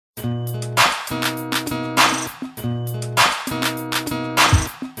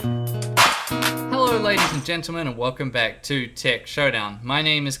and gentlemen, and welcome back to Tech Showdown. My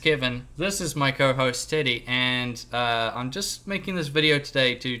name is Kevin, this is my co-host Teddy, and I'm just making this video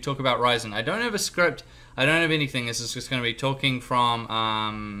today to talk about Ryzen. I don't have a script, I don't have anything. This is just going to be talking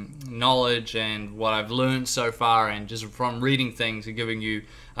from knowledge and what I've learned so far, and just from reading things and giving you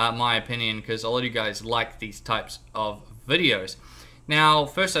my opinion, because a lot of you guys like these types of videos. Now,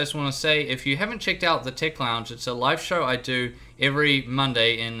 first I just want to say, if you haven't checked out the Tech Lounge, it's a live show I do every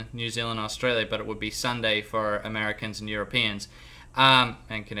Monday in New Zealand and Australia, but it would be Sunday for Americans and Europeans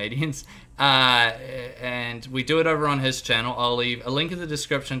and Canadians. And we do it over on his channel. I'll leave a link in the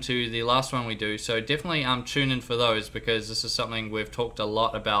description to the last one we do, so definitely tune in for those, because this is something we've talked a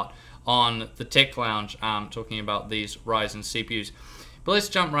lot about on the Tech Lounge, talking about these Ryzen CPUs. But let's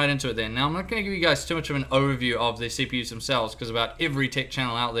jump right into it then. Now, I'm not going to give you guys too much of an overview of the CPUs themselves, because about every tech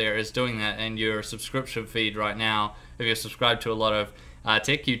channel out there is doing that, and your subscription feed right now, if you're subscribed to a lot of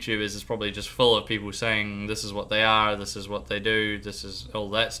tech YouTubers, is probably just full of people saying this is what they are, this is what they do, this is all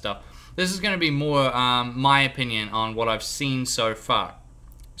that stuff. This is going to be more my opinion on what I've seen so far.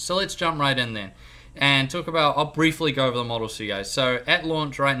 So let's jump right in then and talk about, I'll briefly go over the models for you guys. So at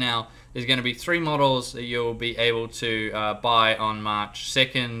launch right now, there's going to be 3 models that you'll be able to buy on March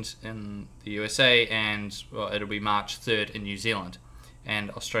 2nd in the USA, and well, it'll be March 3rd in New Zealand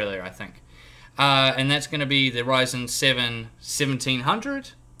and Australia, I think. And that's going to be the Ryzen 7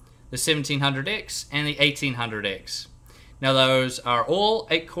 1700, the 1700X, and the 1800X. Now those are all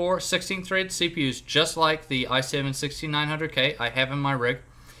 8-core, 16-thread CPUs, just like the i7 6900K I have in my rig.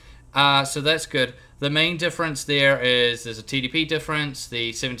 So that's good. The main difference there is there's a TDP difference. The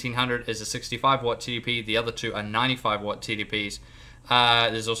 1700 is a 65 watt TDP. The other two are 95 watt TDPs.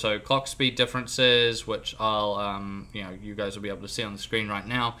 There's also clock speed differences, which I'll, you guys will be able to see on the screen right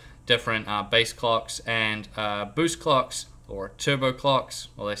now. Different base clocks and boost clocks, or turbo clocks.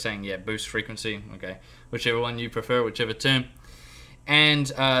 Well, they're saying, yeah, boost frequency. Okay, whichever one you prefer, whichever term. And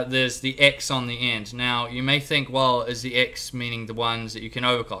there's the X on the end. Now, you may think, well, is the X meaning the ones that you can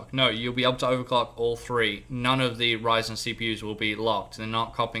overclock? No, you'll be able to overclock all 3. None of the Ryzen CPUs will be locked. They're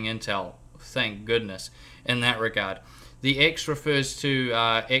not copying Intel, thank goodness, in that regard. The X refers to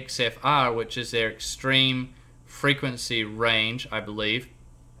XFR, which is their extreme frequency range, I believe.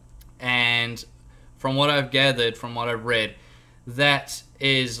 And from what I've gathered, from what I've read, that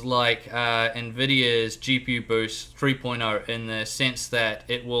is like NVIDIA's GPU Boost 3.0, in the sense that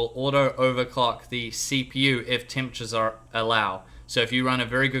it will auto overclock the CPU if temperatures are allow. So if you run a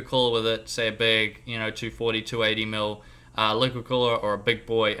very good cooler with it, say a big 240, 280 mil liquid cooler, or a big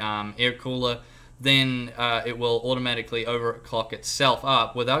boy air cooler, then it will automatically overclock itself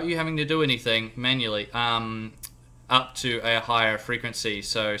up without you having to do anything manually, up to a higher frequency.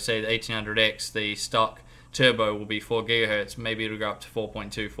 So say the 1800X, the stock turbo will be 4 gigahertz, maybe it'll go up to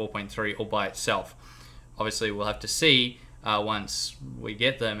 4.2, 4.3 all by itself. Obviously we'll have to see once we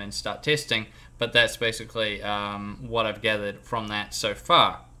get them and start testing, but that's basically what I've gathered from that so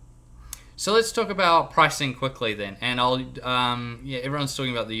far. So let's talk about pricing quickly then, and I'll everyone's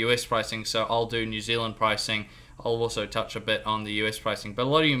talking about the US pricing, so I'll do New Zealand pricing. I'll also touch a bit on the US pricing, but a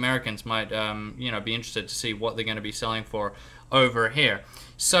lot of you Americans might be interested to see what they're going to be selling for over here.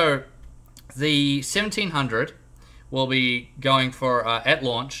 So the 1700 will be going for, at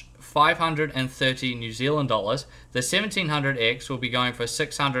launch, 530 New Zealand dollars. The 1700X will be going for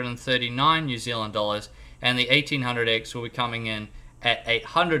 639 New Zealand dollars, and the 1800X will be coming in at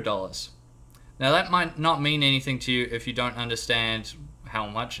 $800. Now that might not mean anything to you if you don't understand how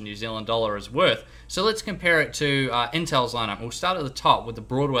much a New Zealand dollar is worth. So let's compare it to Intel's lineup. We'll start at the top with the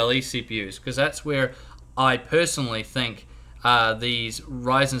Broadwell-E CPUs, because that's where I personally think these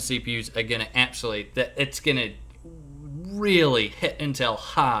Ryzen CPUs are going to it's going to really hit Intel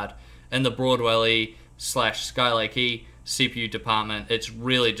hard in the Broadwell-E / Skylake-E CPU department. It's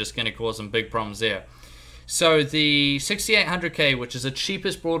really just going to cause some big problems there. So the 6800K, which is the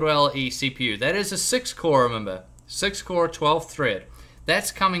cheapest Broadwell-E CPU, that is a 6-core, remember, 6-core, 12-thread.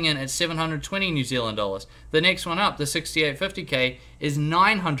 That's coming in at 720 New Zealand dollars. The next one up, the 6850K, is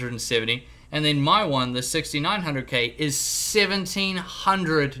 970. And then my one, the 6900K, is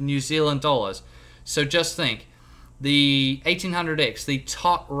 1700 New Zealand dollars. So just think, the 1800X, the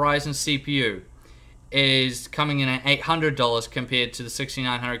top Ryzen CPU, is coming in at $800 compared to the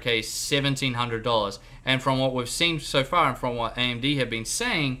 6900K, $1700. And from what we've seen so far, and from what AMD have been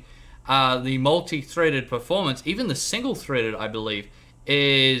saying, the multi-threaded performance, even the single-threaded, I believe,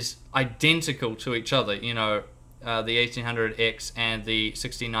 is identical to each other. The 1800X and the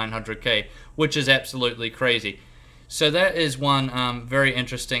 6900K, which is absolutely crazy. So that is one very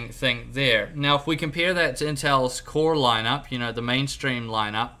interesting thing there. Now, if we compare that to Intel's core lineup, the mainstream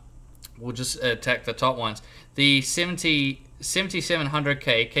lineup, we'll just attack the top ones. The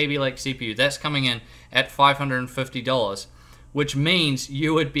 7700K Kaby Lake CPU, that's coming in at $550, which means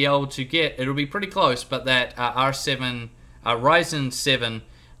you would be able to get, it'll be pretty close, but that Ryzen 7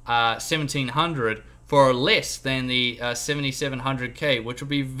 1700 for less than the 7700K, which will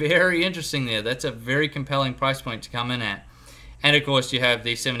be very interesting there. That's a very compelling price point to come in at. And of course you have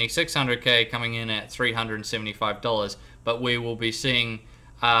the 7600K coming in at $375, but we will be seeing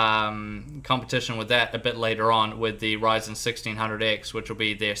competition with that a bit later on with the Ryzen 1600X, which will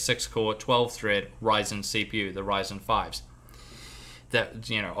be their 6-core 12-thread Ryzen CPU, the Ryzen 5s. That,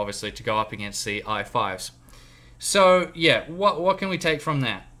 you know, obviously to go up against the i5s. So yeah, what can we take from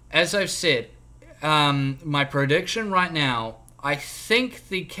that? As I've said, my prediction right now, I think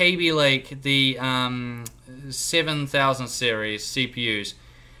the Kaby Lake, the 7000 series CPUs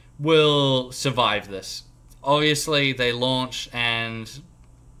will survive this. Obviously, they launched and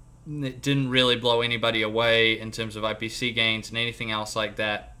it didn't really blow anybody away in terms of IPC gains and anything else like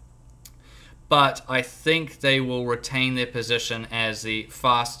that. But I think they will retain their position as the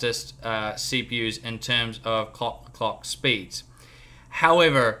fastest CPUs in terms of clock speeds.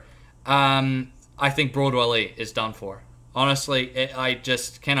 However, I think Broadwell-E is done for. Honestly, I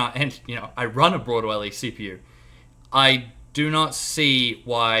just cannot, and you know, I run a Broadwell-E CPU. I do not see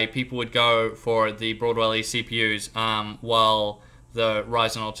why people would go for the Broadwell-E CPUs while the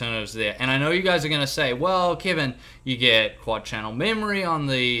Ryzen alternatives are there. And I know you guys are going to say, well, Kevin, you get quad channel memory on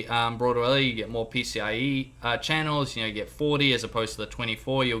the Broadwell-E, you get more PCIe channels, you know, you get 40 as opposed to the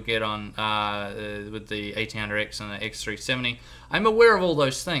 24 you'll get on with the 1800X and the X370. I'm aware of all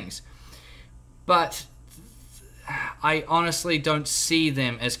those things, but I honestly don't see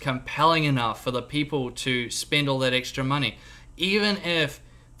them as compelling enough for the people to spend all that extra money. Even if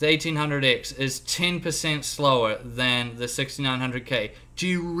the 1800X is 10% slower than the 6900K, do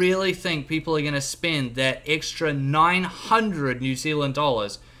you really think people are going to spend that extra 900 New Zealand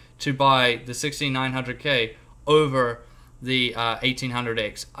dollars to buy the 6900K over the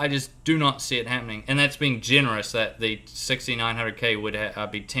 1800X? I just do not see it happening, and that's being generous that the 6900K would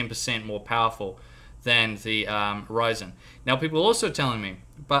be 10% more powerful than the Ryzen. Now, people are also telling me,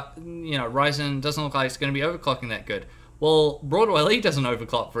 but you know, Ryzen doesn't look like it's going to be overclocking that good. Well, Broadwell-E doesn't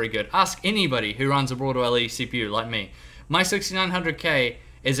overclock very good. Ask anybody who runs a Broadwell-E CPU like me. My 6900K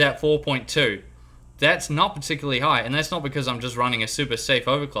is at 4.2. That's not particularly high, and that's not because I'm just running a super safe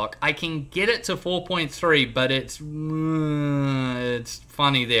overclock. I can get it to 4.3, but it's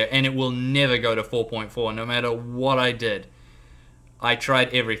funny there, and it will never go to 4.4 no matter what I did. I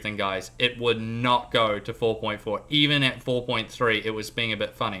tried everything, guys. It would not go to 4.4. Even at 4.3, it was being a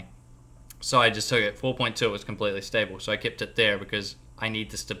bit funny. So I just took it. 4.2 was completely stable, so I kept it there because I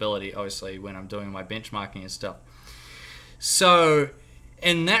need the stability, obviously, when I'm doing my benchmarking and stuff. So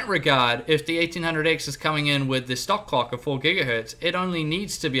in that regard, if the 1800X is coming in with the stock clock of 4 GHz, it only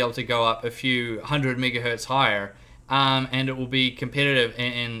needs to be able to go up a few 100 MHz higher, and it will be competitive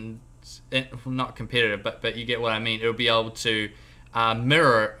not competitive, but you get what I mean. It will be able to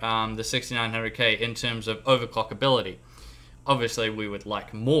mirror the 6900K in terms of overclockability. Obviously, we would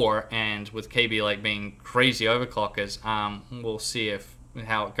like more, and with Kaby Lake being crazy overclockers, we'll see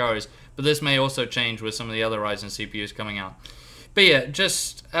how it goes. But this may also change with some of the other Ryzen CPUs coming out. But yeah,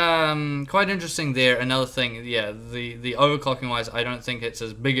 just quite interesting there. Another thing, yeah, the overclocking wise, I don't think it's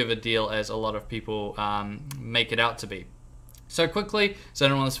as big of a deal as a lot of people make it out to be. So quickly, so I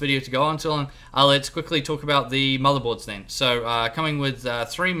don't want this video to go on too long, let's quickly talk about the motherboards then. So coming with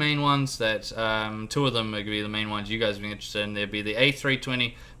 3 main ones, that 2 of them are going to be the main ones you guys will be interested in. There'll be the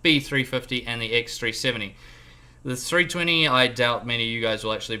A320 B350 and the X370. The 320, I doubt many of you guys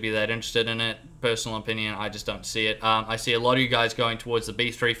will actually be that interested in it. Personal opinion, I just don't see it. I see a lot of you guys going towards the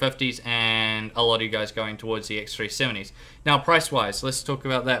B350s and a lot of you guys going towards the X370s. Now, price-wise, let's talk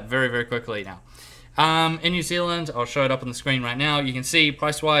about that very, very quickly now. In New Zealand, I'll show it up on the screen right now. You can see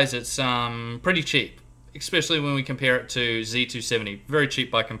price-wise, it's pretty cheap, especially when we compare it to Z270. Very cheap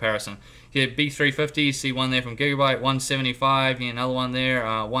by comparison. You get B350, see one there from Gigabyte, 175. You get another one there,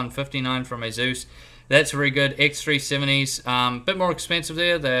 159 from Asus. That's very good. X370s, bit more expensive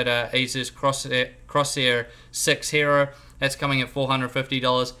there. That Asus Crosshair 6 Hero, that's coming at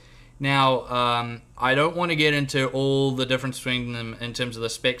 $450. Now, I don't want to get into all the difference between them in terms of the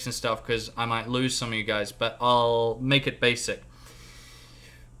specs and stuff because I might lose some of you guys, but I'll make it basic.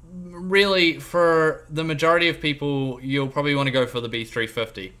 Really, for the majority of people, you'll probably want to go for the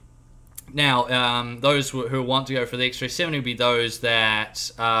B350. Now, those who want to go for the X370 will be those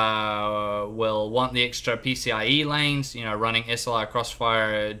that will want the extra PCIe lanes, you know, running SLI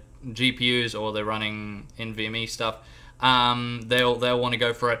Crossfire GPUs, or they're running NVMe stuff. they'll want to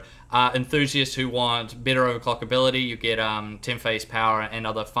go for it. Enthusiasts who want better overclockability, you get 10 phase power and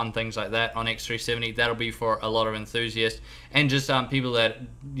other fun things like that on X370. That'll be for a lot of enthusiasts, and just people that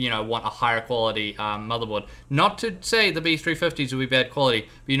want a higher quality motherboard. Not to say the B350s will be bad quality,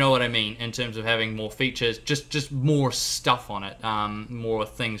 but you know what I mean in terms of having more features, just more stuff on it, more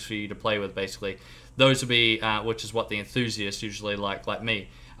things for you to play with basically. Those will be, which is what the enthusiasts usually like me.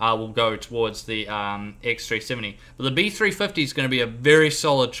 Will go towards the X370. But the B350 is going to be a very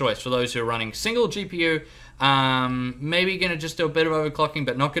solid choice for those who are running single GPU, maybe going to just do a bit of overclocking,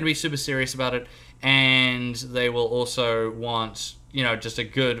 but not going to be super serious about it. And they will also want, just a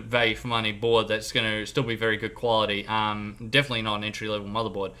good value for money board that's going to still be very good quality. Definitely not an entry-level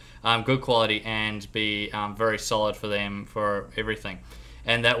motherboard. Good quality and be very solid for them for everything.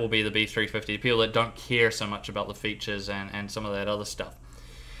 And that will be the B350. People that don't care so much about the features and some of that other stuff.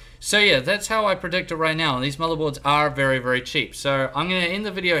 So yeah, that's how I predict it right now. These motherboards are very, very cheap. So I'm going to end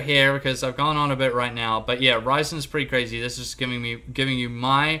the video here because I've gone on a bit right now. But yeah, Ryzen is pretty crazy. This is giving you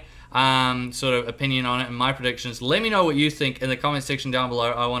my sort of opinion on it and my predictions. Let me know what you think in the comment section down below.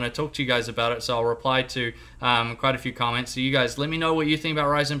 I want to talk to you guys about it, so I'll reply to quite a few comments. So you guys, let me know what you think about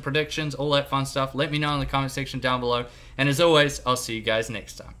Ryzen predictions, all that fun stuff. Let me know in the comment section down below. And as always, I'll see you guys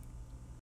next time.